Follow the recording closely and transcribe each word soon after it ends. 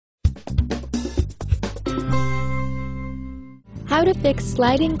How to fix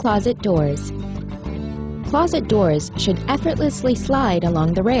sliding closet doors. Closet doors should effortlessly slide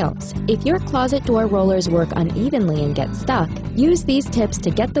along the rails. If your closet door rollers work unevenly and get stuck, use these tips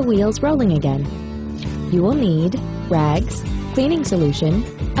to get the wheels rolling again. You will need rags, cleaning solution,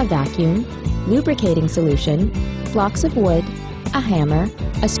 a vacuum, lubricating solution, blocks of wood, a hammer,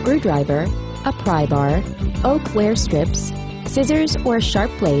 a screwdriver, a pry bar, oak wear strips, scissors or a sharp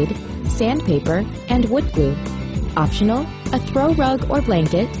blade, sandpaper, and wood glue. Optional, a throw rug or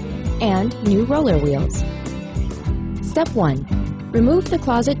blanket, and new roller wheels. Step 1. Remove the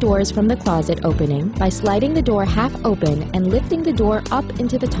closet doors from the closet opening by sliding the door half open and lifting the door up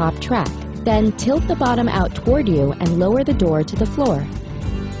into the top track. Then tilt the bottom out toward you and lower the door to the floor.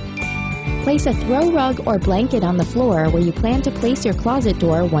 Place a throw rug or blanket on the floor where you plan to place your closet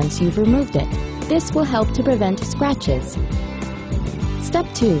door once you've removed it. This will help to prevent scratches. Step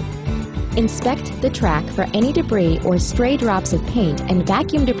 2. Inspect the track for any debris or stray drops of paint and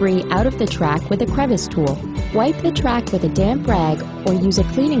vacuum debris out of the track with a crevice tool. Wipe the track with a damp rag or use a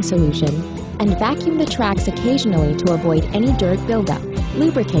cleaning solution, and vacuum the tracks occasionally to avoid any dirt buildup.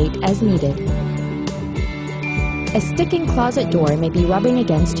 Lubricate as needed. A sticking closet door may be rubbing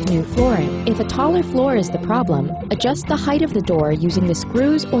against new flooring. If a taller floor is the problem, adjust the height of the door using the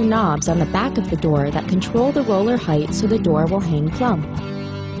screws or knobs on the back of the door that control the roller height so the door will hang plumb.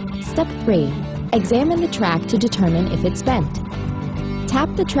 Step 3. Examine the track to determine if it's bent.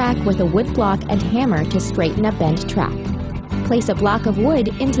 Tap the track with a wood block and hammer to straighten a bent track. Place a block of wood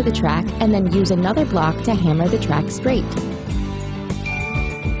into the track and then use another block to hammer the track straight.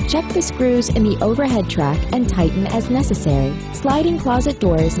 Check the screws in the overhead track and tighten as necessary. Sliding closet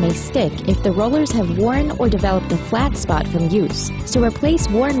doors may stick if the rollers have worn or developed a flat spot from use, so replace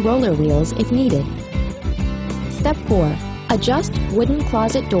worn roller wheels if needed. Step 4. Adjust wooden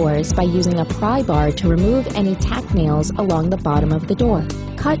closet doors by using a pry bar to remove any tack nails along the bottom of the door.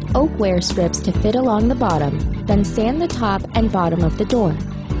 Cut oak wear strips to fit along the bottom, then sand the top and bottom of the door.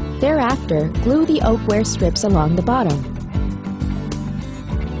 Thereafter, glue the oak wear strips along the bottom.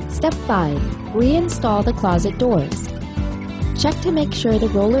 Step 5. Reinstall the closet doors. Check to make sure the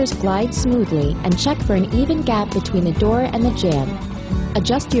rollers glide smoothly and check for an even gap between the door and the jamb.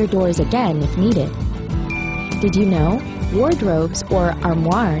 Adjust your doors again if needed. Did you know? Wardrobes or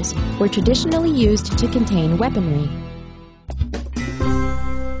armoires were traditionally used to contain weaponry.